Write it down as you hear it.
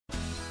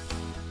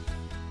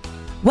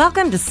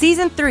Welcome to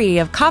Season 3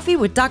 of Coffee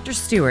with Dr.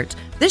 Stewart.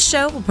 This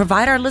show will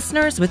provide our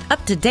listeners with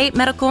up-to-date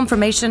medical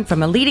information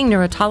from a leading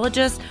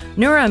neurologist,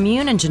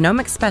 neuroimmune, and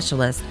genomic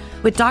specialist.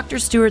 With Dr.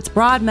 Stewart's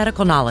broad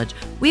medical knowledge,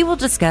 we will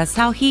discuss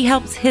how he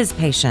helps his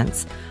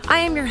patients. I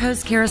am your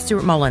host, Kara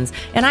Stewart Mullins,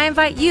 and I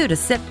invite you to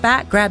sit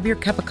back, grab your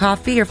cup of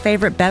coffee or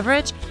favorite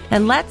beverage,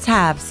 and let's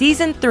have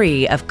Season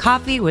 3 of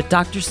Coffee with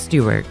Dr.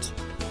 Stewart.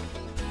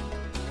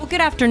 Well, good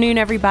afternoon,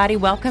 everybody.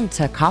 Welcome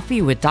to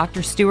Coffee with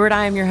Dr. Stewart.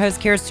 I am your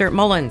host, Kara Stewart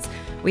Mullins.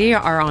 We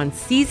are on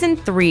Season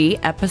 3,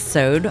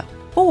 Episode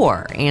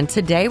 4, and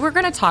today we're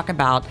going to talk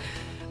about,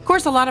 of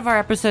course, a lot of our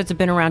episodes have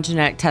been around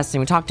genetic testing.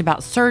 We talked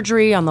about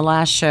surgery on the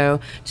last show.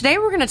 Today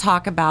we're going to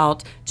talk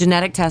about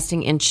genetic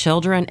testing in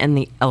children and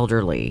the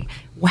elderly.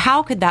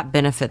 How could that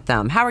benefit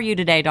them? How are you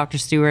today, Dr.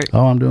 Stewart?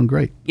 Oh, I'm doing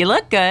great. You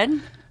look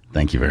good.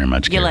 Thank you very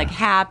much, Kara. You look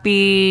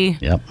happy.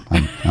 Yep,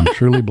 I'm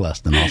truly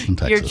blessed in Austin,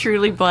 Texas. You're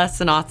truly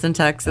blessed in Austin,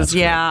 Texas. That's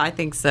yeah, correct. I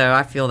think so.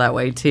 I feel that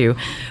way too.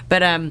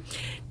 But,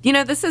 you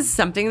know, this is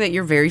something that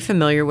you're very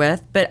familiar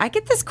with, but I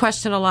get this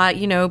question a lot.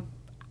 You know,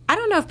 I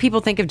don't know if people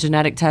think of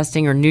genetic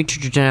testing or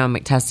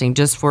nutrigenomic testing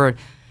just for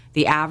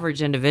the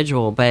average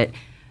individual, but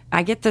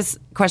I get this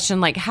question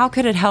like, how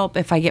could it help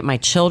if I get my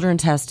children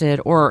tested,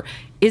 or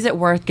is it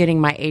worth getting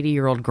my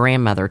 80-year-old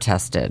grandmother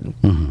tested?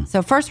 Mm-hmm.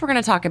 So first we're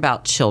going to talk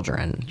about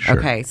children. Sure.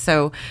 Okay,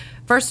 so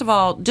first of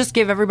all, just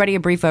give everybody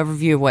a brief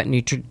overview of what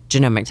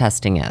nutrigenomic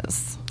testing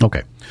is.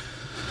 Okay.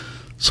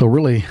 So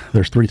really,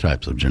 there's three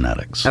types of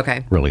genetics.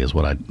 Okay. Really is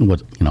what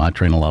I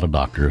train a lot of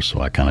doctors,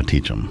 so I kind of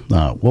teach them.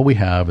 What we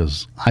have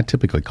is, I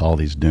typically call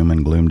these doom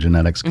and gloom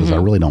genetics because I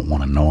really don't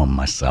want to know them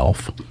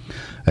myself.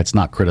 It's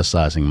not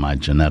criticizing my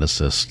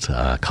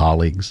geneticist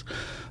colleagues,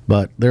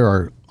 but there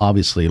are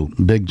obviously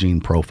big gene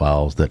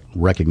profiles that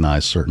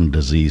recognize certain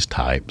disease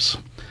types.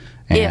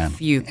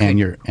 If you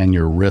could. And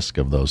your risk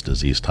of those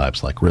disease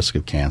types, like risk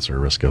of cancer,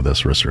 risk of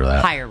this, risk of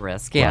that. Higher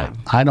risk, yeah. Right.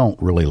 I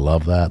don't really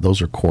love that. Those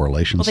are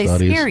correlation studies.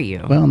 They scare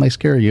you. Well, and they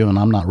scare you, and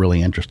I'm not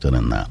really interested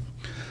in that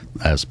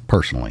as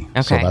personally.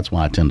 Okay. So that's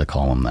why I tend to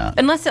call them that.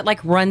 Unless it like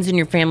runs in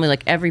your family,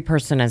 like every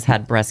person has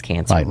had breast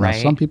cancer, right? Now,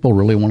 some people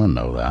really want to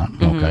know that,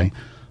 okay?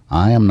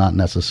 I am not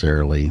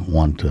necessarily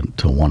one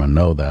to want to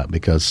know that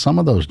because some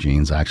of those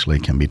genes actually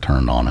can be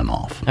turned on and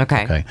off.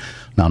 Okay.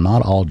 Now,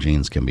 not all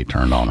genes can be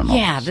turned on and off.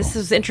 Yeah, this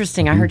is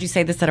interesting. I heard you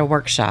say this at a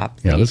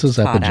workshop. Yeah, this is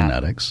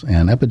epigenetics,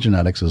 and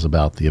epigenetics is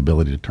about the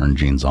ability to turn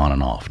genes on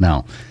and off.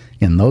 Now,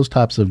 in those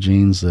types of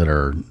genes that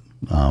are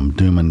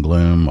doom and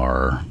gloom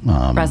or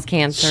breast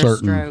cancer,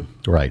 stroke,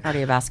 right,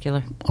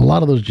 cardiovascular, a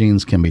lot of those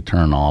genes can be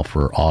turned off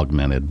or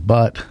augmented.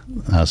 But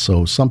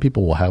so some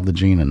people will have the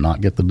gene and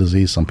not get the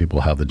disease. Some people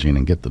will have the gene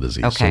and get the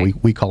disease. Okay. So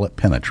we call it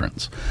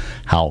penetrance.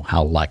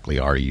 How likely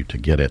are you to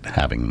get it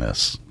having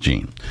this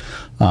gene?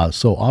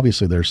 So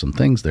obviously there's some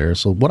things there.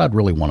 So what I'd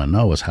really want to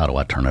know is how do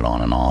I turn it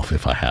on and off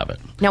if I have it?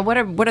 Now, what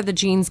are the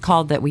genes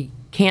called that we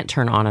can't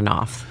turn on and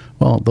off?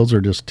 Well, those are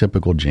just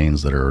typical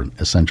genes that are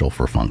essential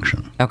for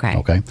function. Okay.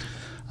 Okay.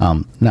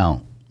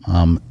 Now,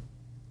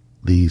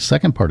 the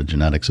second part of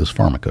genetics is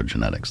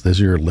pharmacogenetics. These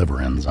are your liver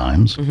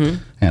enzymes,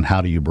 and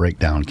how do you break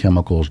down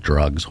chemicals,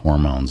 drugs,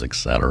 hormones,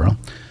 etc.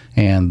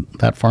 And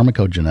that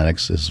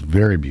pharmacogenetics is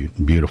very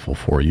beautiful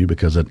for you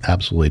because it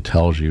absolutely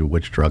tells you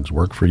which drugs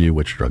work for you,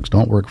 which drugs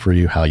don't work for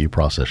you, how you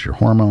process your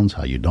hormones,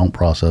 how you don't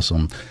process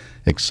them,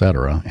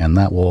 etc. And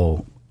that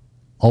will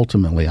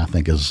ultimately, I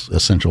think, is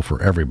essential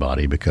for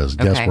everybody because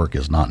guesswork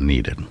is not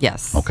needed.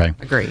 Yes. Okay.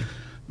 Agree.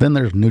 Then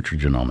there's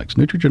nutrigenomics.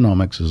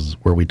 Nutrigenomics is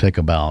where we take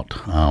about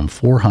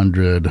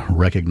 400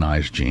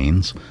 recognized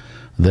genes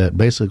that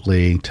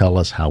basically tell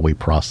us how we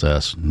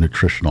process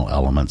nutritional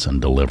elements and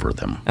deliver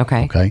them.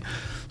 Okay. Okay.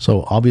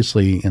 So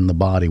obviously in the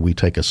body, we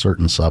take a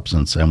certain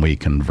substance and we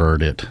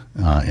convert it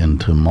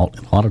into a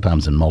lot of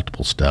times in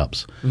multiple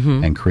steps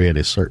and create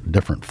a certain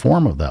different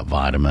form of that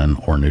vitamin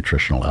or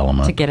nutritional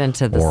element to get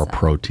into the or cell.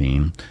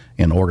 protein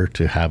in order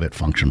to have it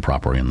function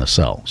properly in the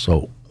cell.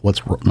 So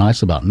what's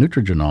nice about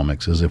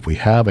nutrigenomics is if we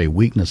have a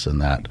weakness in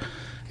that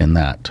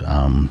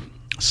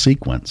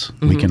sequence,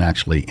 we can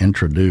actually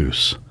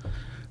introduce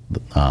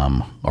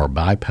or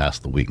bypass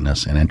the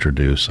weakness and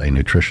introduce a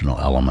nutritional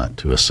element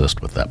to assist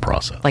with that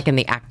process. Like in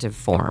the active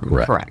form.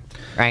 Correct.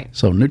 Right.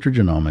 So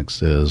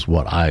nutrigenomics is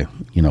what I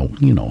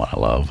what I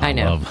love. I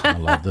know. I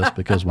love this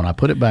because when I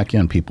put it back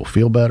in, people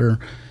feel better,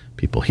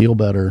 people heal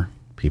better,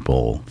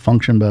 people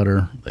function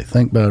better, they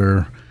think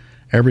better,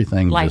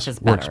 everything Life just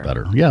is works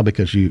better. better. Yeah,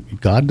 because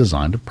God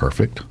designed a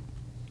perfect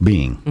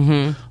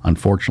being.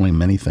 Unfortunately,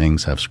 many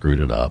things have screwed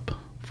it up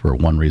for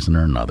one reason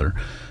or another.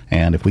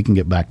 And if we can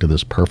get back to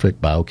this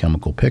perfect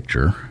biochemical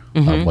picture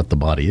of what the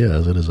body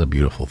is, it is a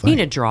beautiful thing. You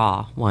need to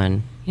draw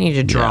one. You need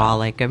to draw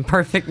like a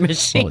perfect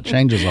machine. Well, it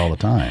changes all the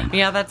time.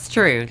 Yeah, that's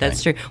true.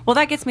 That's true. Well,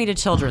 that gets me to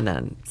children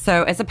then.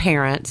 So as a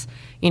parent,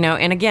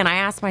 and again, I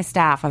ask my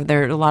staff,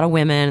 there are a lot of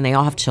women and they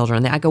all have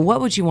children. I go,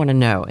 what would you want to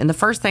know? And the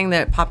first thing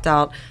that popped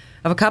out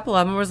of a couple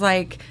of them was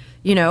like,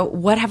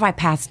 what have I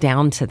passed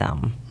down to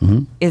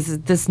them?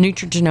 Is this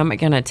nutrigenomic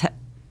going to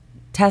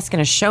test going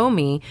to show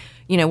me,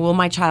 will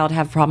my child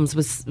have problems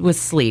with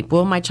sleep?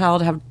 Will my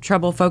child have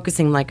trouble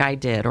focusing like I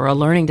did, or a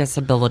learning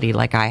disability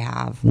like I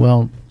have?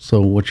 Well,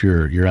 so what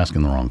you're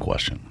asking the wrong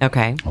question.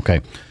 Okay.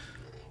 Okay.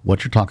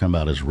 What you're talking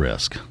about is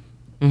risk.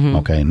 Mm-hmm.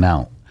 Okay.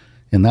 Now,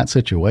 in that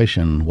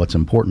situation, what's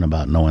important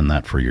about knowing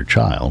that for your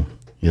child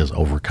is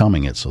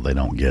overcoming it so they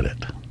don't get it.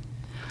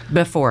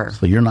 Before.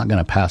 So you're not going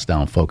to pass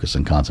down focus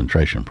and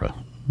concentration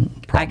problems.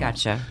 I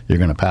gotcha. You're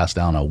going to pass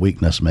down a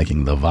weakness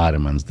making the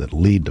vitamins that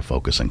lead to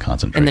focus and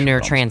concentration. In the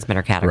neurotransmitter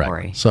problems.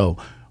 category. Correct. So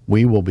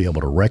we will be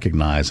able to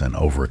recognize and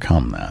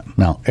overcome that.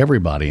 Now,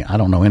 everybody, I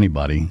don't know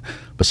anybody,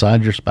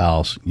 besides your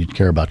spouse, you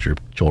care about your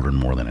children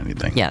more than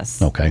anything.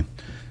 Yes. Okay.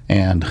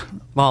 And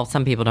well,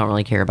 some people don't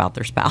really care about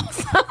their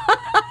spouse.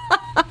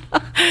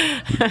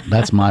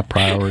 That's my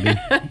priority.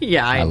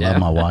 Yeah, I know. love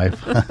my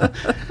wife.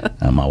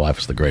 My wife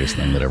is the greatest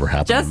thing that ever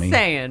happened Just to me. Just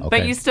saying. Okay.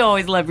 But you still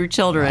always love your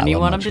children. You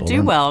want them to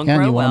do well and grow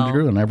well. You want them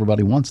to do, and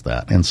everybody wants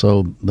that. And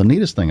so the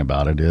neatest thing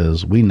about it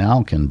is we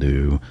now can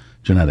do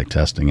genetic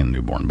testing in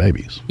newborn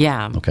babies.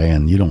 Yeah. Okay,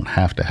 and you don't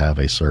have to have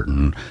a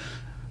certain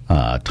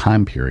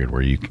time period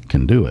where you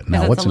can do it.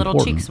 Now, what's a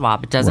little cheek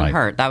swab. It doesn't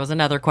hurt. That was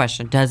another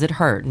question. Does it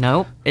hurt?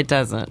 Nope, it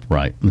doesn't.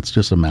 Right. It's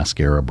just a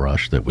mascara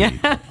brush that we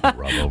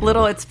rub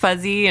over. It's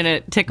fuzzy and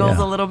it tickles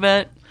a little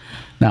bit.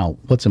 Now,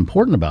 what's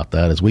important about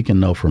that is we can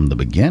know from the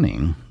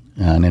beginning,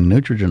 and in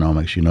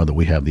nutrigenomics, you know that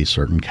we have these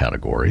certain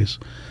categories.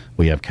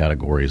 We have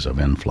categories of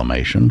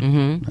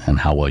inflammation and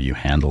how well you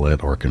handle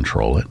it or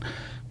control it.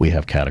 We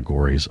have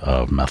categories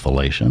of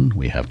methylation.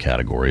 We have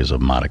categories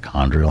of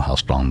mitochondrial, how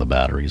strong the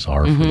batteries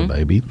are for the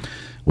baby.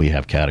 We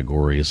have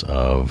categories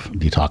of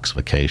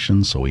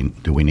detoxification. So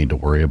do we need to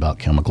worry about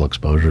chemical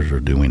exposures or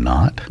do we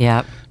not?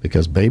 Yep.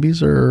 Because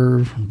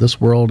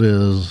this world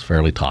is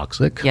fairly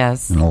toxic.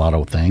 Yes. In a lot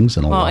of things.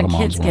 And a lot of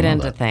moms kids get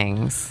into that.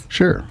 Things.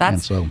 Sure.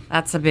 That's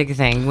a big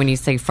thing when you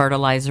say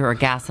fertilizer or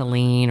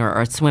gasoline or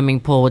a swimming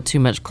pool with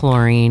too much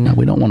chlorine. Now,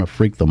 we don't want to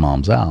freak the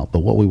moms out, but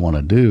what we want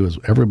to do is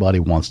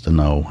everybody wants to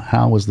know,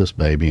 how is this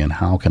baby and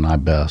how can I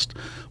best,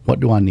 what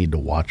do I need to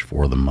watch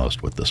for the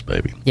most with this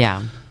baby?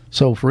 Yeah.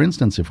 So, for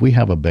instance, if we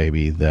have a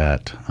baby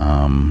that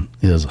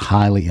is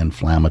highly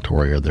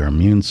inflammatory or their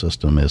immune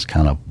system is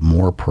kind of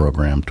more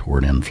programmed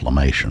toward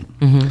inflammation,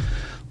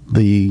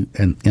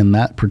 in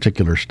that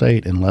particular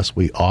state, unless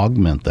we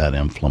augment that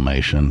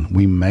inflammation,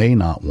 we may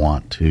not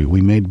want to.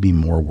 We may be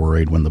more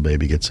worried when the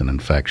baby gets an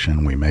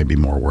infection. We may be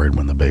more worried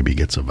when the baby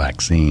gets a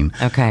vaccine.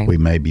 Okay. We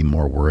may be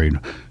more worried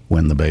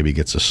when the baby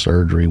gets a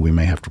surgery. We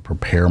may have to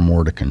prepare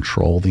more to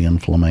control the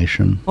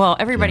inflammation. Well,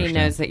 everybody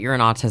knows that you're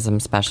an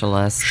autism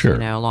specialist, sure,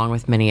 along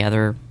with many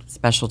other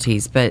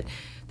specialties. But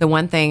the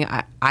one thing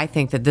I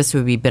think that this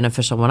would be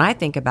beneficial when I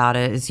think about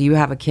it is you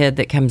have a kid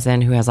that comes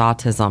in who has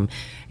autism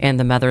and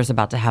the mother is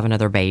about to have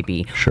another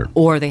baby. Sure.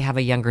 Or they have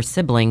a younger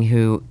sibling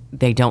who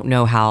they don't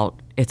know how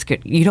it's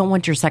good. You don't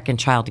want your second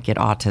child to get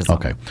autism.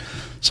 Okay.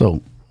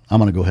 So I'm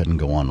going to go ahead and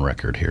go on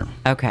record here.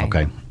 Okay.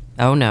 Okay.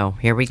 Oh, no.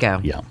 Here we go.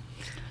 Yeah.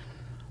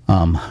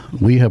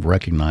 We have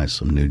recognized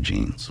some new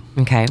genes.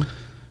 Okay.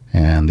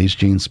 And these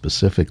genes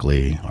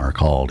specifically are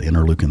called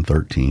interleukin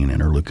 13,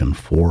 interleukin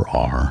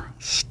 4R,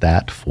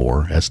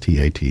 STAT4,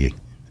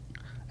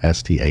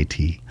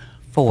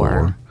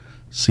 STAT4,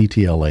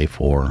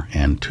 CTLA4,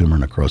 and tumor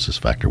necrosis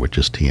factor, which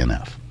is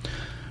TNF.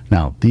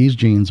 Now, these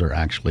genes are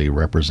actually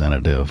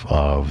representative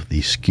of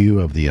the skew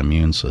of the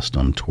immune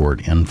system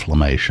toward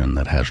inflammation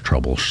that has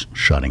trouble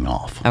shutting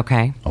off.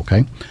 Okay.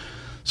 Okay?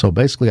 So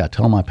basically, I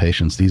tell my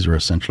patients these are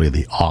essentially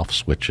the off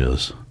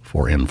switches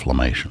for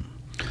inflammation.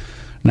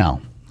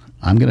 Now,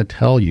 I'm going to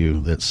tell you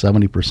that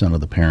 70%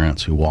 of the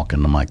parents who walk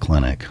into my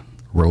clinic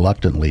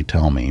reluctantly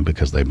tell me,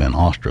 because they've been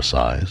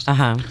ostracized,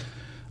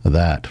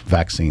 that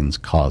vaccines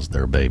cause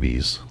their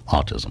babies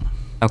autism.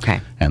 Okay.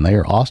 And they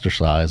are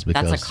ostracized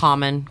because... That's a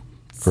common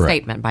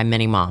statement by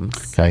many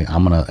moms. Okay,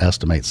 I'm going to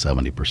estimate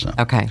 70%.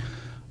 Okay.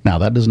 Now,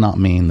 that does not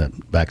mean that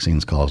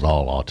vaccines cause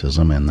all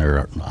autism, and there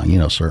are,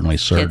 certainly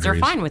surgeries. Kids are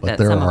fine with it.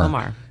 Some of them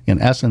are. In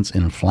essence,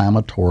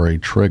 inflammatory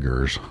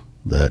triggers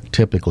that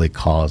typically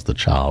cause the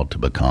child to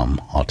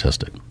become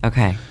autistic.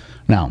 Okay.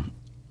 Now,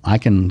 I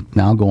can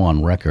now go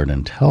on record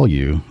and tell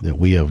you that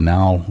we have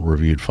now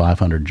reviewed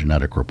 500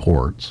 genetic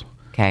reports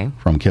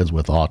from kids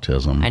with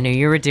autism. I knew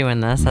you were doing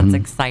this. That's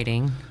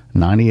exciting.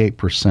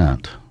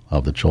 98%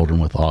 of the children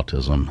with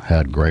autism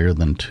had greater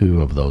than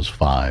 2 of those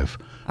 5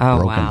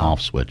 broken off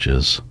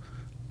switches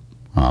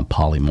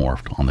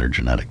polymorphed on their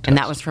genetic test. And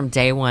that was from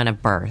day one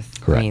of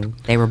birth. Correct. I mean,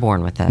 they were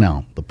born with it.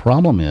 Now, the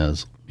problem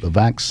is the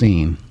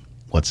vaccine,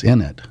 what's in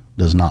it,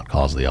 does not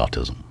cause the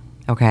autism.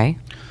 Okay.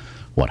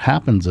 What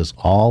happens is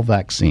all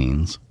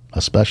vaccines,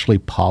 especially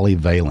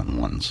polyvalent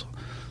ones,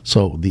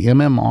 so the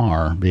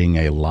MMR being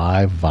a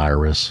live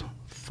virus,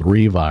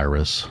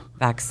 3-virus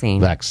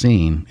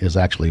vaccine is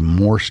actually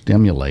more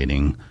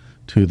stimulating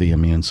to the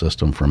immune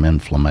system from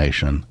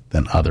inflammation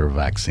than other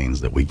vaccines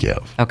that we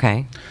give.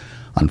 Okay.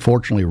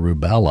 Unfortunately,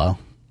 rubella,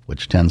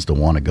 which tends to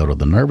want to go to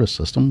the nervous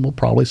system, will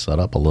probably set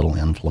up a little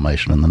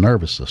inflammation in the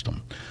nervous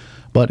system.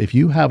 But if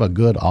you have a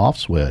good off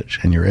switch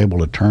and you're able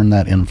to turn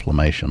that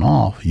inflammation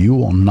off, you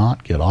will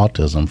not get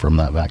autism from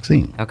that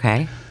vaccine.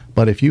 Okay.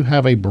 But if you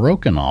have a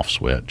broken off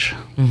switch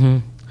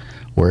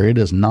where it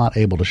is not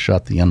able to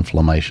shut the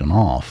inflammation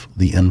off,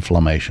 the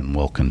inflammation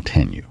will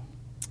continue.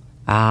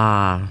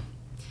 Ah.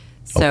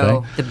 So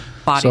Okay? the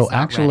body's So not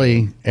actually,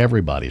 ready.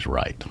 everybody's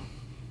right.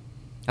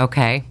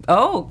 Okay.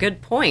 Oh,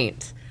 good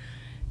point.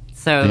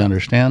 So You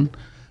understand?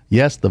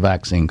 Yes, the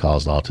vaccine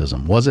caused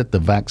autism. Was it the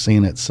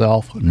vaccine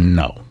itself?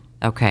 No.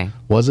 okay.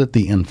 Was it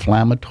the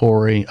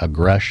inflammatory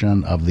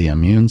aggression of the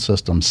immune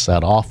system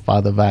set off by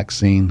the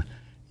vaccine?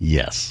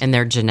 Yes. And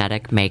their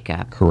genetic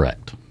makeup.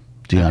 Correct.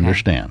 Do you Okay.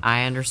 understand?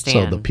 I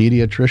understand. So the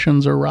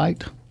pediatricians are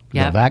right.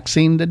 Yep. The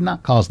vaccine did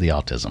not cause the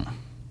autism.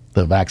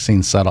 The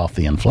vaccine set off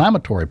the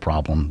inflammatory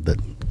problem that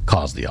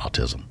caused the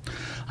autism.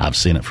 I've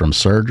seen it from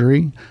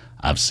surgery.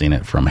 I've seen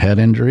it from head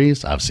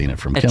injuries. I've seen it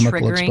from A chemical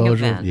triggering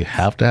exposure. event. You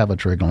have to have a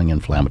triggering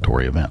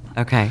inflammatory event.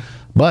 Okay.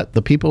 But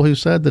the people who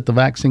said that the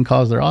vaccine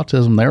caused their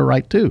autism, they're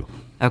right too.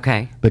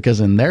 Okay. Because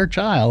in their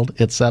child,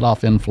 it set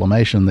off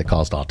inflammation that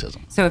caused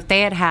autism. So if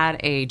they had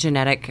a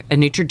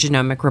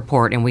nutrigenomic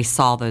report and we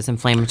saw those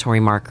inflammatory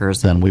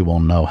markers, Then we will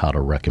know how to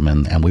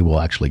recommend, and we will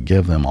actually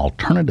give them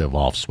alternative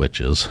off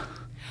switches.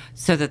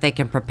 so that they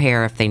can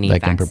prepare if they need They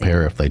vaccine. can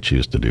prepare if they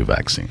choose to do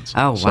vaccines.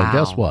 Oh, So wow.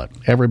 guess what?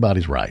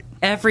 Everybody's right.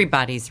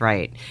 Everybody's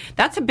right.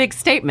 That's a big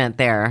statement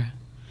there,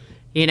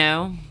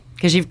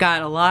 because you've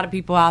got a lot of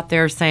people out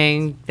there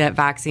saying that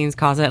vaccines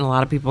cause it and a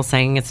lot of people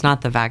saying it's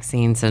not the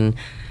vaccines, and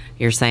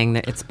you're saying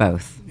that it's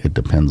both. It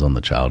depends on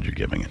the child you're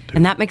giving it to.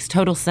 And that makes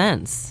total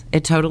sense.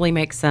 It totally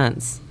makes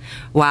sense.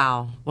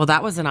 Wow. Well,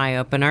 that was an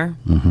eye-opener.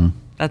 Mm-hmm.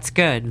 That's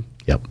good.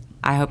 Yep.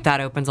 I hope that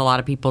opens a lot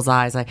of people's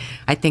eyes.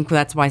 I think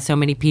that's why so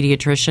many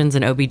pediatricians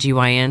and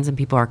OBGYNs and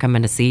people are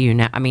coming to see you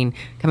now. I mean,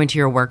 coming to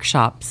your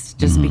workshops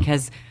just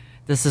because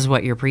this is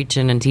what you're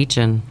preaching and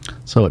teaching.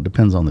 So it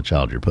depends on the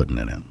child you're putting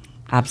it in.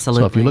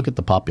 Absolutely. So if you look at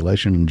the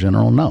population in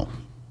general, no.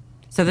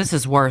 So this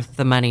is worth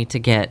the money to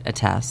get a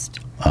test.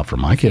 For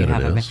my kid, You it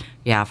have a- is.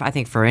 Yeah, I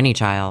think for any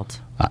child.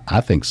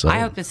 I think so. I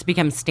hope this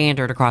becomes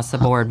standard across the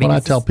board. What I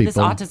because tell this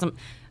people- autism,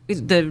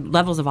 the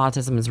levels of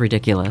autism is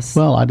ridiculous.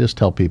 Well, I just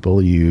tell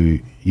people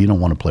you don't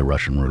want to play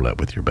Russian roulette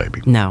with your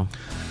baby. No.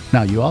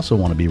 Now, you also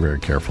want to be very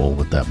careful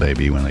with that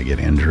baby when they get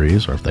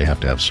injuries or if they have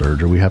to have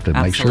surgery. We have to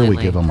make sure we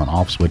Absolutely. give them an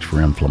off switch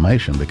for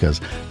inflammation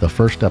because the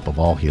first step of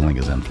all healing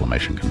is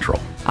inflammation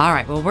control. All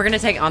right. Well,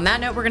 on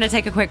that note, we're going to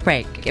take a quick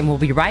break and we'll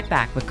be right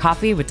back with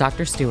Coffee with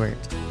Dr. Stewart.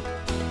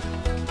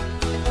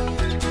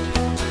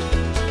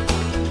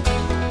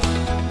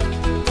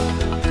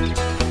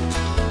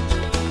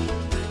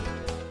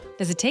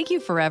 Does it take you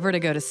forever to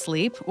go to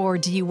sleep, or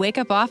do you wake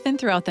up often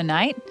throughout the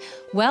night?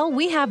 Well,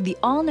 we have the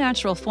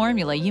all-natural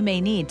formula you may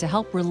need to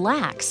help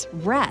relax,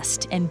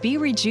 rest, and be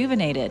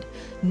rejuvenated.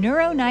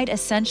 NeuroNight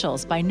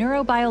Essentials by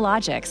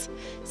Neurobiologics.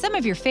 Some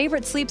of your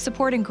favorite sleep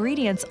support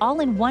ingredients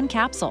all in one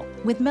capsule.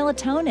 With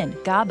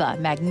melatonin, GABA,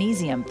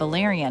 magnesium,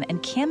 valerian,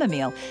 and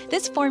chamomile,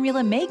 this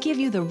formula may give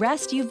you the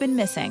rest you've been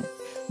missing.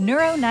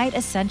 NeuroNight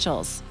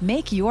Essentials.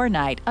 Make your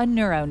night a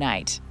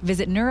NeuroNight.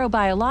 Visit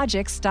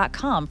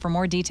neurobiologics.com for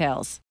more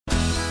details.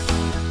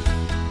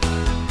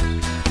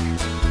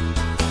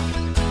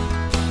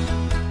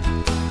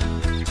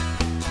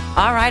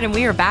 All right, and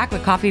we are back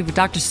with Coffee with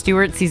Dr.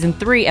 Stewart, Season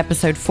 3,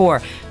 Episode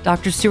 4.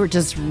 Dr. Stewart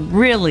just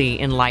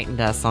really enlightened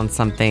us on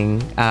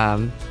something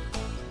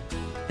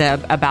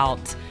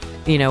about,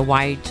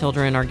 why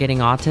children are getting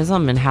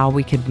autism and how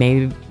we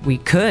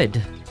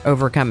could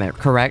overcome it.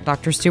 Correct,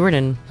 Dr. Stewart?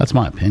 And That's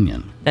my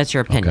opinion. that's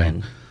your opinion.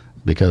 Okay.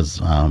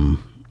 Because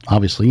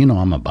obviously,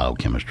 I'm a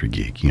biochemistry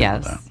geek. You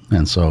Yes. know that.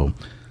 And so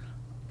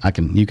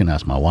you can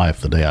ask my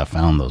wife the day I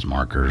found those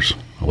markers,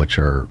 which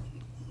are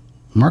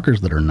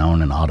markers that are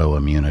known in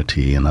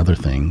autoimmunity and other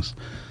things.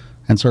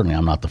 And certainly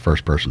I'm not the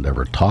first person to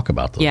ever talk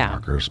about those Yeah.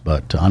 markers,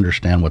 but to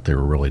understand what they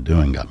were really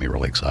doing got me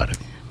really excited.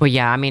 Well,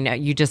 yeah, I mean,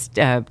 you just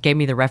gave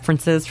me the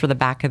references for the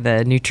back of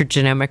the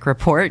nutrigenomic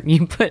report.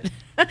 You put,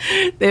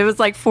 it was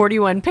like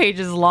 41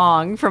 pages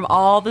long from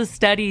all the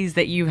studies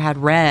that you had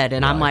read.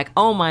 And I'm Right. like,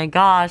 oh my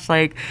gosh,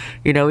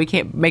 we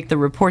can't make the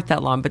report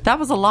that long. But that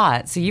was a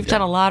lot. So you've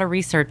done a lot of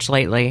research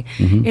lately.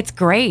 Mm-hmm. It's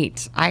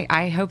great.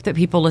 I hope that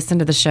people listen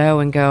to the show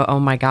and go, oh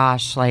my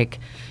gosh,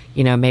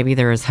 maybe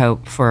there is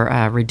hope for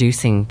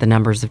reducing the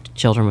numbers of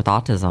children with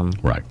autism.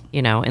 Right.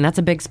 And that's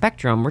a big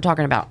spectrum. We're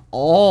talking about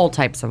all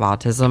types of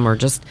autism or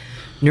just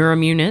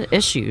neuroimmune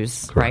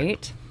issues,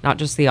 right? Not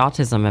just the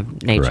autism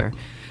of nature. Correct.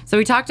 So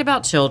we talked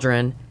about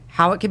children,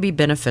 how it could be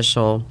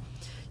beneficial.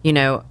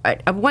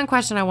 One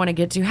question I want to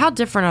get to, how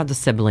different are the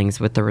siblings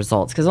with the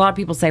results? Because a lot of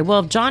people say, well,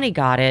 if Johnny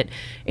got it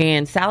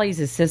and Sally's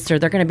his sister,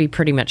 they're going to be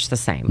pretty much the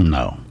same.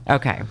 No.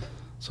 Okay.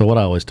 So what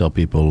I always tell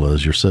people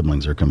is your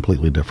siblings are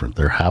completely different.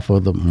 They're half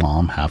of the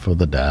mom, half of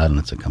the dad, and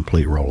it's a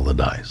complete roll of the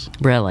dice.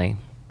 Really?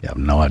 You have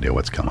no idea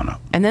what's coming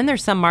up. And then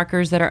there's some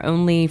markers that are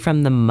only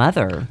from the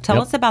mother. Tell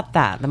Yep. us about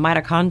that. The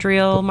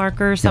mitochondrial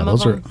markers, some Yeah, of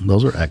them?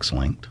 those are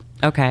X-linked.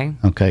 Okay.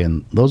 Okay,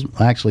 and those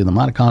actually the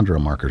mitochondrial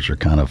markers are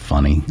kind of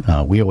funny.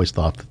 We always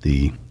thought that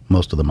the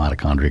most of the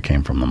mitochondria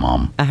came from the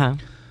mom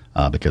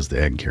because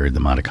the egg carried the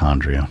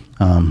mitochondria.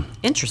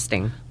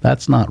 Interesting.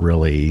 That's not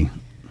really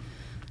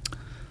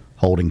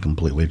holding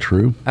completely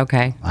true.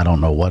 Okay. I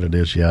don't know what it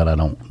is yet. I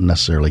don't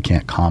necessarily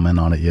can't comment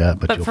on it yet,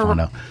 but you'll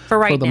find out.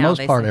 For the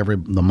most part,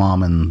 the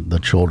mom and the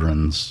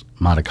children's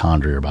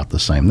mitochondria are about the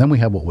same. Then we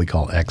have what we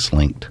call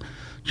X-linked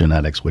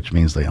genetics, which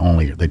means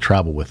they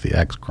travel with the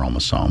X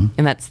chromosome.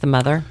 And that's the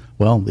mother?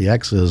 Well, the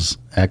X is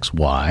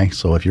XY.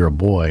 So if you're a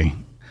boy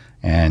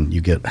and you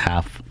get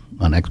half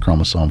an X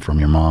chromosome from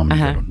your mom, you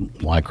get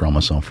a Y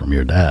chromosome from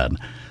your dad,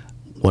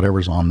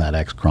 whatever's on that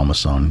X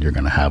chromosome, you're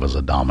going to have as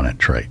a dominant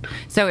trait.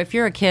 So if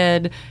you're a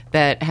kid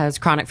that has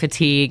chronic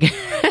fatigue,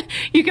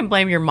 you can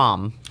blame your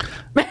mom.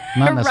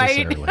 Not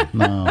necessarily. Right?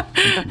 No,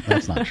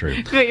 that's not true.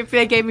 If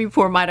they gave me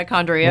poor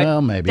mitochondria,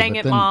 well, maybe. Dang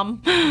it,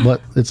 Mom.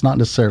 But it's not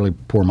necessarily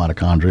poor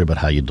mitochondria, but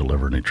how you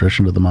deliver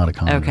nutrition to the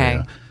mitochondria.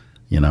 Okay.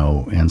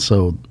 And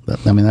so,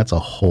 that's a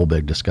whole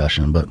big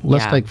discussion. But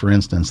let's take, for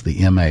instance, the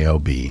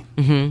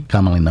MAOB,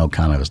 commonly known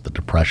kind of as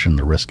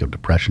the risk of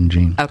depression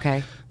gene.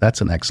 Okay.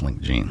 That's an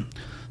X-linked gene.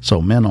 So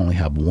men only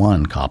have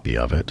one copy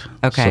of it.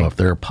 Okay. So if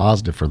they're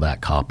positive for that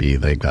copy,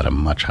 they've got a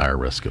much higher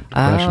risk of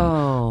depression.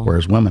 Oh.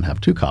 Whereas women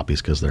have two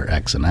copies because they're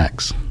X and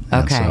X.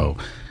 And okay. so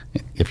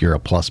if you're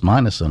a plus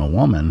minus in a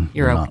woman,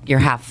 you're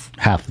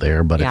half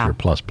there. But if you're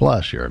plus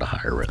plus, you're at a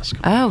higher risk.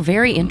 Oh,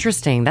 very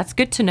interesting. That's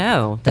good to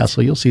know.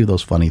 So you'll see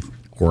those funny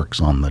quirks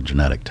on the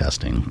genetic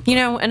testing.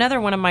 Another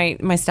one of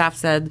my staff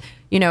said,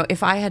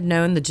 if I had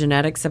known the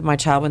genetics of my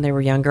child when they were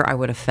younger, I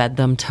would have fed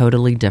them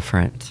totally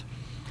different.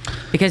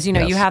 Because,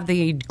 you have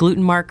the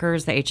gluten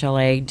markers, the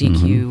HLA,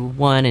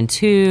 DQ1 and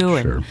 2,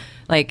 sure.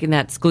 and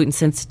that's gluten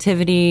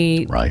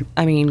sensitivity. Right.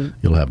 I mean,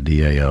 you'll have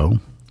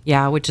DAO.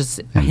 Yeah, which is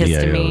and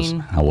histamine. DAO is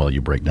how well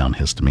you break down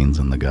histamines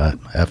in the gut.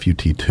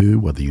 FUT2,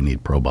 whether you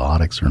need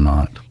probiotics or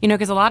not.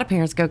 Because a lot of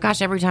parents go,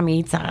 gosh, every time he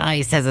eats,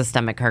 he says his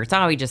stomach hurts.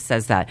 Oh, he just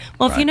says that.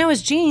 Well, if you know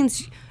his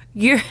genes,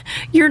 you're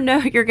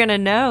going to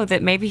know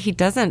that maybe he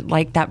doesn't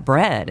like that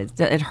bread.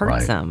 It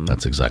hurts him.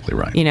 That's exactly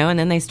right. And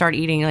then they start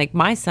eating, like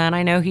my son,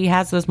 I know he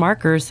has those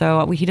markers,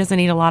 so he doesn't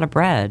eat a lot of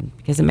bread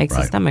because it makes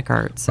his stomach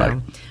hurt.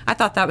 So I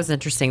thought that was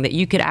interesting that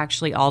you could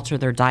actually alter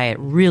their diet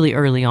really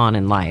early on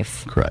in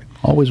life. Correct.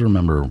 Always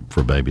remember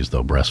for babies,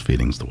 though,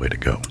 breastfeeding's the way to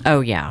go. Oh,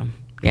 yeah.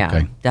 Yeah,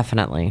 okay.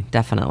 Definitely.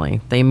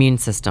 The immune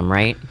system,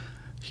 right?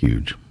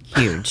 Huge.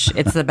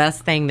 It's the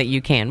best thing that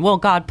you can. Well,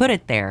 God put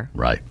it there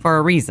for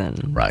a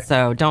reason. Right.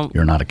 So don't.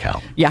 You're not a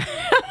cow. Yeah.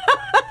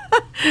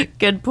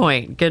 Good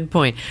point.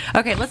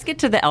 Okay, let's get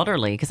to the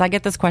elderly, because I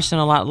get this question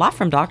a lot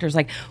from doctors.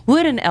 Like,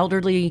 would an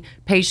elderly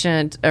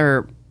patient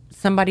or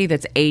somebody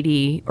that's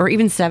 80 or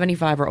even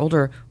 75 or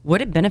older,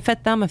 would it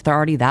benefit them if they're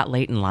already that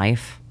late in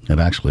life? It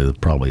actually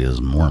probably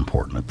is more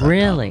important at that time.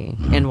 Really?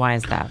 Mm-hmm. And why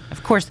is that?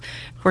 Of course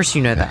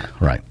you know that.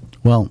 Right.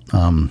 Well,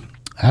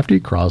 after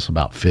you cross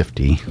about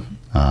 50,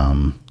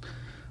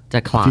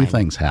 decline. A few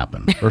things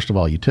happen. First of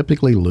all, you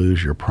typically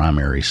lose your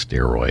primary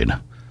steroid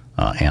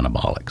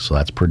anabolic. So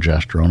that's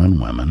progesterone in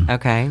women.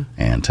 Okay.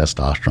 And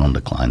testosterone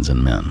declines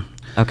in men.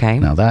 Okay.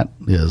 Now that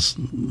is,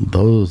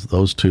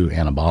 those two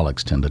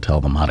anabolics tend to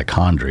tell the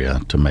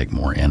mitochondria to make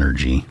more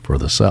energy for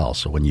the cell.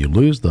 So when you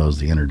lose those,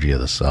 the energy of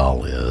the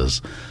cell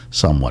is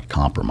somewhat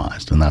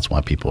compromised. And that's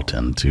why people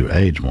tend to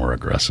age more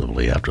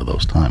aggressively after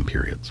those time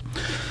periods.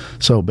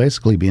 So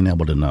basically being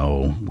able to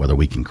know whether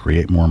we can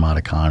create more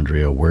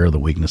mitochondria, where are the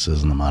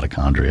weaknesses in the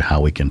mitochondria, how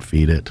we can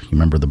feed it. You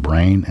remember the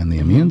brain and the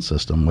immune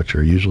system, which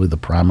are usually the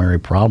primary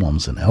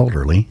problems in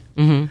elderly,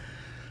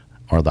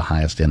 are the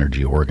highest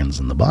energy organs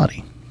in the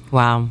body.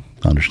 Wow.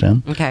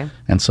 Understand? Okay.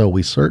 And so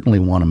we certainly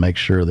want to make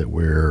sure that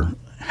we're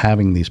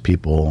having these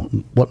people,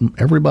 what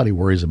everybody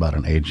worries about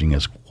in aging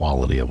is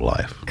quality of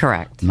life.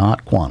 Correct.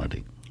 Not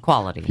quantity.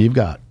 Quality. If you've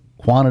got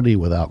quantity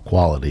without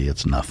quality,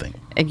 it's nothing.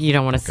 You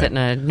don't want to sit in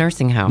a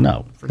nursing home.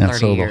 No. For 30 and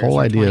so the whole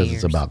idea is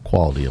it's about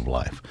quality of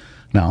life.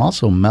 Now,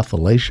 also,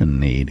 methylation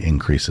need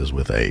increases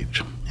with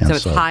age. And so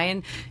it's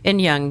high in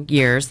young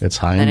years. It's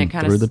high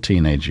through the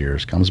teenage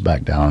years, comes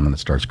back down, and then it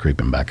starts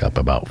creeping back up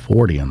about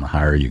 40. And the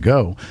higher you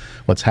go,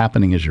 what's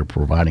happening is you're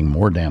providing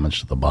more damage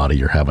to the body.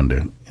 You're having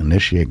to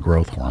initiate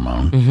growth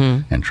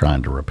hormone and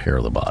trying to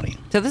repair the body.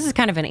 So this is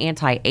kind of an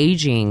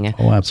anti-aging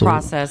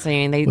process.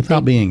 I mean,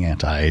 without being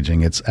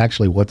anti-aging, it's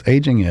actually what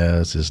aging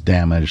is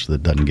damage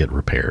that doesn't get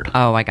repaired.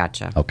 Oh, I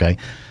gotcha. Okay.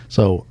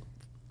 So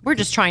we're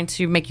just trying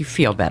to make you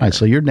feel better. All right,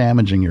 so you're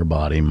damaging your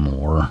body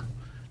more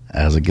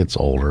as it gets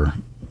older,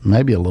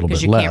 maybe a little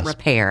bit less. Can't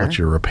repair. But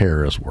your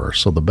repair is worse.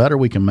 So the better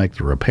we can make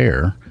the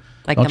repair.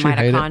 Like the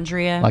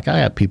mitochondria? Like I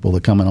have people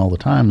that come in all the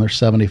time. They're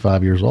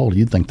 75 years old.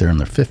 You'd think they're in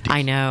their 50s.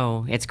 I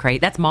know. It's crazy.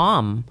 That's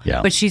Mom.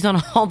 Yeah. But she's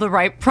on all the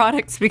right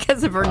products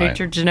because of her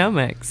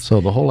nutrigenomics.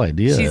 So the whole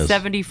idea She's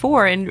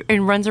 74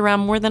 and runs around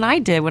more than I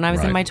did when I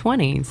was in my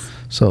 20s.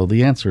 So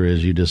the answer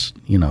is you just,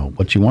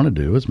 what you want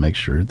to do is make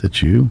sure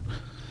that you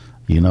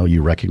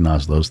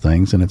recognize those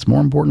things. And it's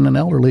more important in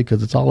elderly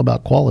because it's all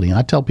about quality. And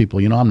I tell people,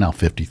 I'm now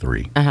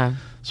 53.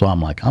 So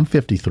I'm like, I'm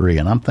 53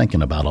 and I'm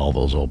thinking about all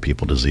those old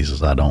people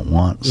diseases I don't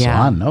want. So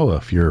I know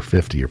if you're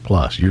 50 or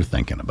plus, you're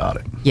thinking about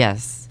it.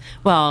 Yes.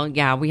 Well,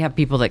 yeah, we have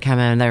people that come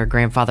in, their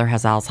grandfather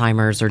has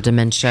Alzheimer's or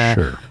dementia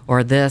Sure.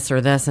 or this,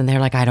 and they're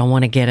like, I don't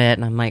want to get it.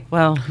 And I'm like,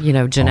 well,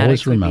 genetics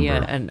Always remember,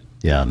 would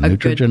be a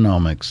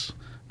nutrigenomics.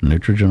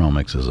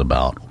 Nutrigenomics is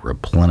about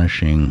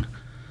replenishing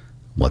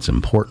what's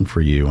important for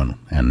you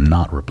and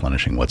not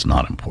replenishing what's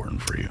not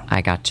important for you.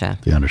 I gotcha.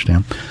 Do you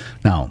understand?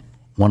 Now,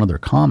 one other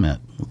comment,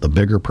 the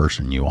bigger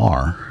person you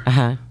are,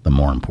 the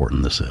more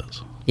important this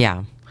is.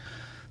 Yeah.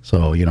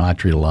 So, I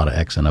treat a lot of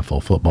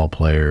ex-NFL football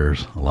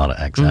players, a lot of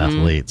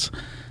ex-athletes,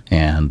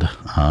 and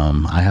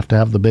I have to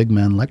have the big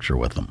men lecture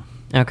with them.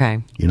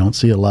 Okay. You don't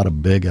see a lot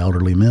of big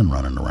elderly men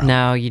running around.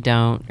 No, you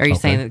don't. Are you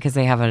saying that because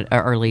they have an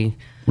early...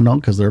 No,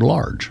 because they're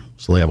large,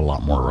 so they have a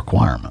lot more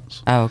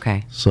requirements. Oh,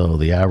 okay. So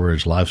the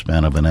average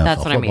lifespan of an NFL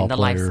That's what football I mean, the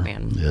player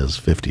lifespan. is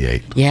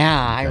 58.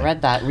 Yeah, I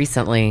read that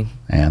recently.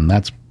 And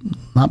that's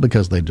not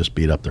because they just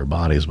beat up their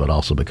bodies, but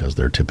also because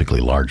they're typically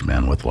large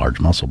men with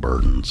large muscle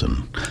burdens.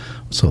 And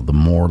so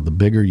the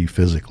bigger you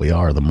physically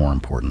are, the more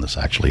important this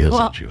actually is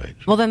at you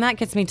age. Well, then that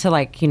gets me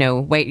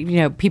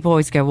to people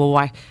always go, well,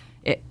 why...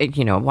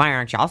 why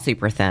aren't y'all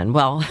super thin?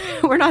 Well,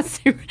 we're not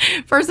super.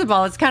 First of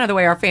all, it's kind of the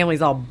way our family's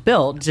all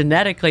built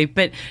genetically.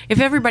 But if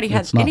anybody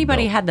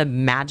had the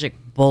magic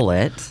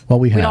bullet,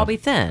 we'd all be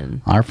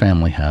thin. Our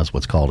family has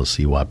what's called a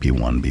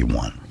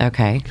CYP1B1.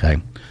 Okay.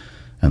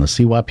 And the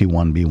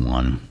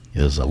CYP1B1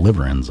 is a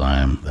liver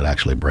enzyme that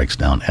actually breaks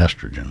down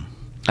estrogen.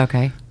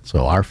 Okay.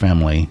 So our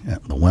family,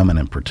 the women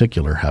in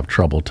particular, have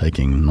trouble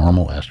taking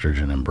normal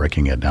estrogen and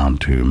breaking it down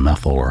to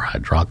methyl or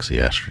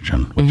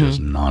hydroxyestrogen, which is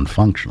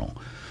non-functional.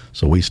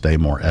 So we stay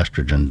more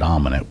estrogen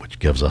dominant, which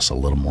gives us a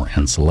little more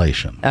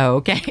insulation. Oh,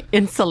 okay.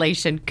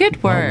 Insulation.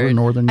 Good word. Well, we're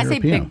Northern European. I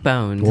say big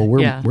boned. Well,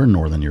 we're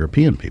Northern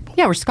European people.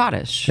 Yeah, we're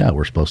Scottish. Yeah,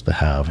 we're supposed to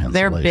have insulation.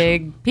 They're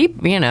big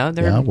people,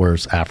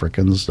 whereas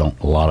Africans a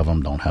lot of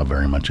them don't have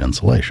very much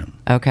insulation.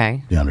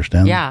 Okay. Do you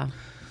understand? Yeah.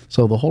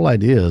 So the whole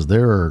idea is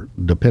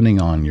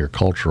depending on your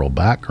cultural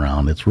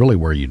background, it's really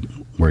where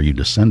you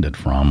descended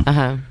from.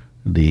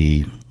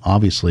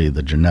 Obviously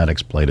the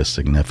genetics played a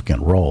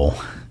significant role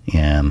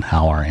in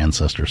how our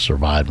ancestors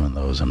survived in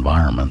those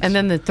environments. And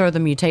then throw the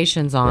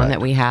mutations on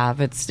that we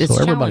have. It's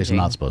so everybody's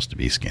not supposed to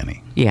be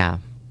skinny. Yeah.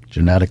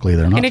 Genetically,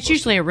 they're not. And it's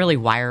usually a really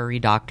wiry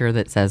doctor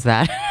that says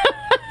that.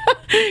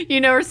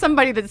 Or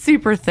somebody that's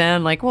super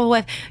thin, like, well,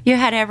 if you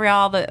had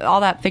all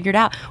that figured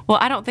out. Well,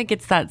 I don't think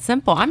it's that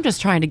simple. I'm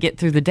just trying to get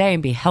through the day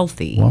and be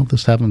healthy. Well,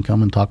 just have them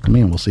come and talk to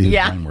me, and we'll see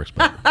whose brain works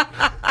better.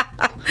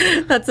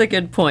 That's a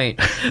good point.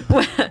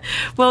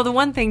 Well, the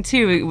one thing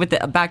too,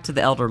 back to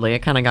the elderly, I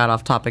kind of got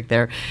off topic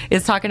there,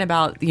 is talking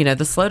about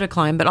the slow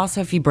decline, but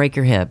also if you break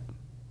your hip,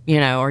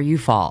 or you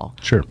fall.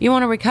 Sure. You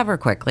want to recover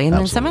quickly. And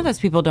then some of those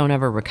people don't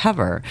ever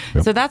recover.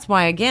 Yep. So that's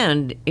why,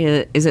 again,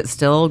 is it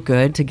still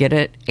good to get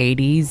it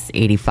 80s,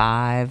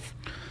 85?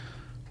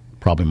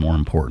 Probably more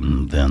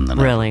important than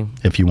really,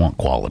 if you want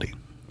quality.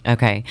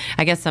 Okay.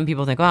 I guess some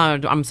people think, oh,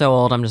 I'm so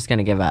old, I'm just going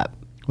to give up.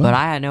 Well, but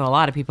I know a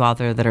lot of people out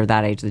there that are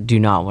that age that do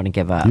not want to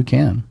give up. You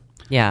can.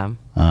 Yeah.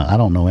 I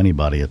don't know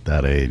anybody at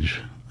that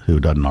age who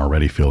doesn't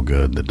already feel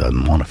good that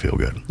doesn't want to feel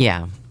good.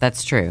 Yeah,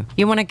 that's true.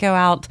 You want to go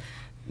out...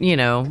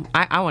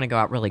 I want to go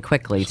out really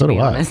quickly, so to be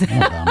honest. I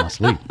want to die in my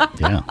sleep.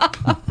 Yeah.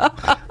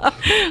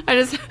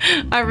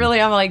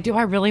 I'm like, do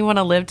I really want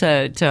to live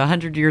to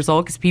 100 years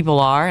old? Because people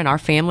are, and our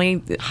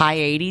family, high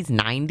 80s,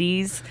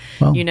 90s,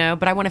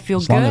 but I want to feel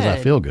good. As long as I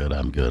feel good,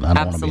 I'm good. I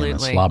don't want to be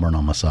slobbering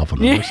on myself in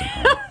the nursing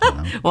home.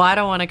 Well, I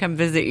don't want to come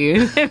visit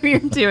you if you're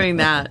doing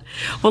that.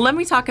 Well, let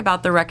me talk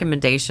about the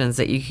recommendations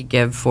that you could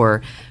give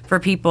for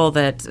people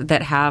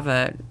that have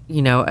a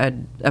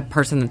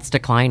person that's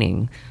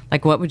declining.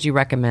 Like, what would you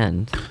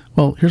recommend?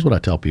 Well, here's what I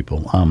tell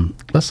people.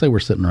 Let's say we're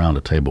sitting around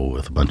a table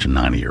with a bunch of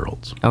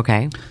 90-year-olds.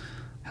 Okay.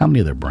 How many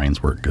of their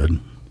brains work good?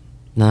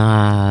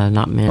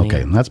 Not many.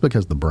 Okay, and that's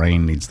because the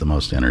brain needs the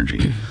most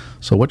energy.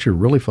 So what you're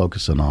really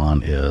focusing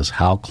on is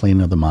how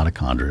clean are the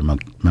mitochondria.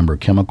 Remember,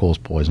 chemicals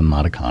poison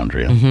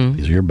mitochondria. Mm-hmm.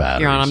 These are your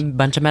batteries. You're on a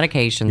bunch of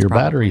medications. Your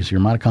batteries,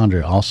 your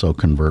mitochondria also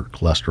convert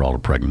cholesterol to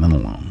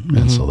pregnenolone. Mm-hmm.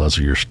 And so those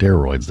are your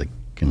steroids that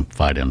can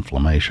fight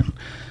inflammation.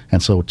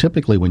 And so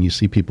typically when you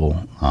see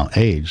people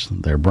age,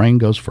 their brain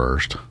goes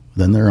first,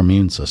 then their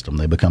immune system,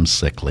 they become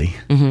sickly.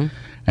 Mm-hmm.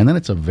 And then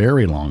it's a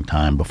very long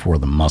time before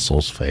the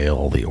muscles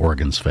fail, the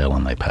organs fail,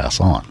 and they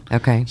pass on.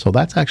 Okay. So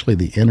that's actually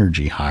the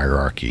energy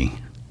hierarchy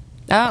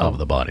of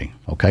the body,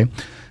 okay?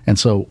 And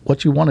so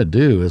what you want to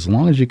do, as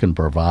long as you can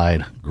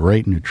provide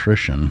great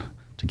nutrition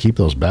to keep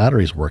those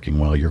batteries working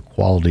well, your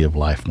quality of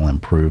life will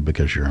improve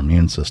because your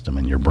immune system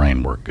and your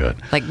brain work good.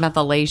 Like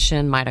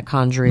methylation,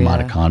 mitochondria.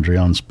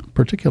 Mitochondria, in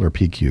particular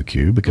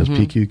PQQ, because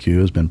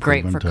PQQ has been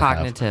proven great for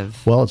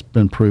cognitive. It's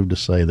been proved to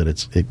say that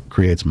it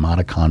creates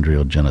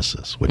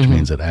mitochondriogenesis, which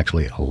means it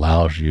actually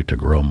allows you to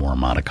grow more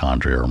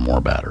mitochondria or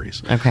more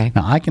batteries. Okay.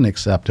 Now, I can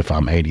accept if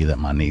I'm 80 that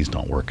my knees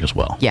don't work as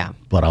well. Yeah.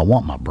 But I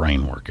want my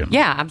brain working.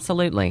 Yeah,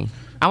 absolutely.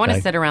 I want to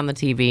sit around the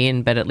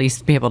TV, but at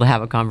least be able to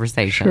have a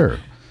conversation. Sure.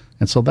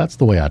 And so that's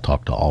the way I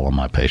talk to all of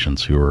my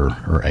patients who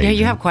are aging. Yeah,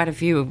 you have quite a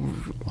few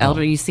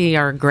elderly. You see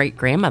our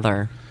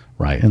great-grandmother.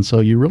 Right. And so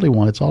you really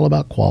it's all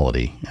about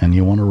quality, and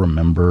you want to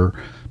remember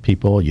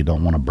people. You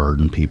don't want to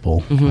burden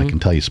people. I can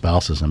tell you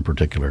spouses in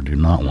particular do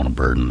not want to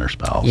burden their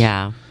spouse.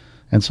 Yeah.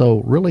 And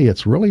so really,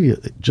 it's really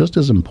just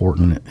as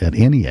important at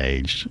any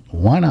age.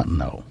 Why not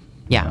know?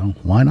 Yeah. You know,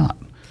 why not?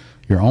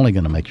 You're only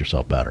going to make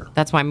yourself better.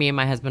 That's why me and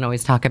my husband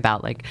always talk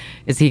about, like,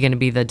 is he going to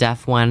be the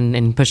deaf one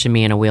and pushing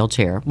me in a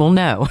wheelchair? Well,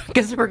 no,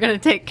 because we're going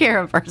to take care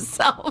of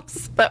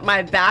ourselves. But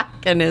my back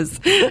and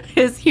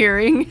his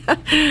hearing,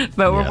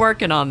 but we're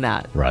working on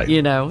that. Right.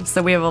 You know,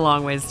 so we have a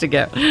long ways to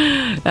go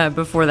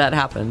before that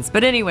happens.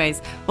 But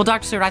anyways, well,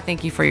 Dr. Stewart, I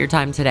thank you for your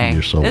time today.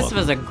 You're so This welcome.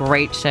 was a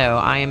great show.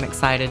 I am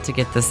excited to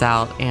get this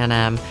out.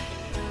 And,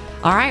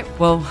 all right.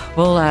 Well,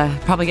 we'll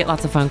probably get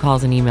lots of phone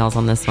calls and emails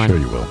on this one. Sure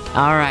you will.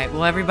 All right.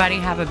 Well, everybody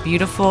have a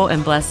beautiful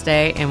and blessed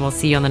day, and we'll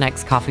see you on the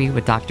next Coffee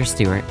with Dr.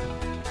 Stewart.